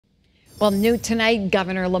Well, new tonight,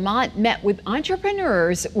 Governor Lamont met with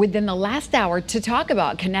entrepreneurs within the last hour to talk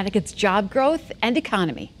about Connecticut's job growth and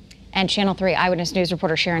economy. And Channel 3 Eyewitness News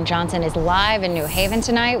reporter Sharon Johnson is live in New Haven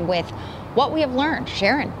tonight with what we have learned.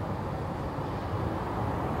 Sharon.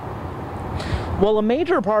 Well, a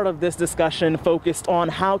major part of this discussion focused on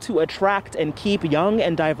how to attract and keep young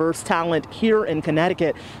and diverse talent here in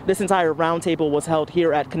Connecticut. This entire roundtable was held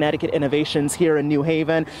here at Connecticut Innovations here in New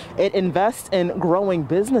Haven. It invests in growing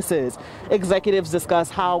businesses. Executives discuss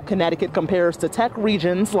how Connecticut compares to tech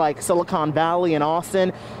regions like Silicon Valley and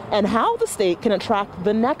Austin, and how the state can attract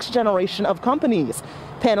the next generation of companies.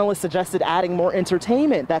 Panelists suggested adding more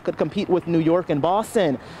entertainment that could compete with New York and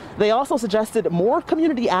Boston. They also suggested more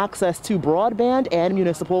community access to broadband and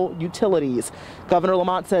municipal utilities. Governor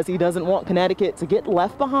Lamont says he doesn't want Connecticut to get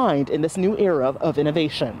left behind in this new era of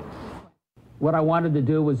innovation. What I wanted to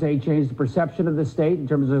do was change the perception of the state in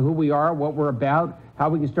terms of who we are, what we're about, how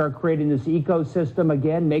we can start creating this ecosystem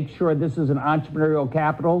again, make sure this is an entrepreneurial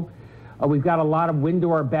capital. We've got a lot of wind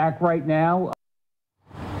to our back right now.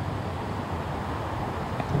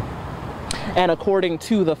 And according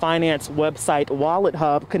to the finance website Wallet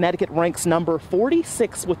Hub, Connecticut ranks number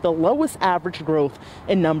 46 with the lowest average growth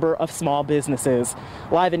in number of small businesses.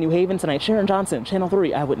 Live in New Haven tonight, Sharon Johnson, Channel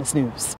 3 Eyewitness News.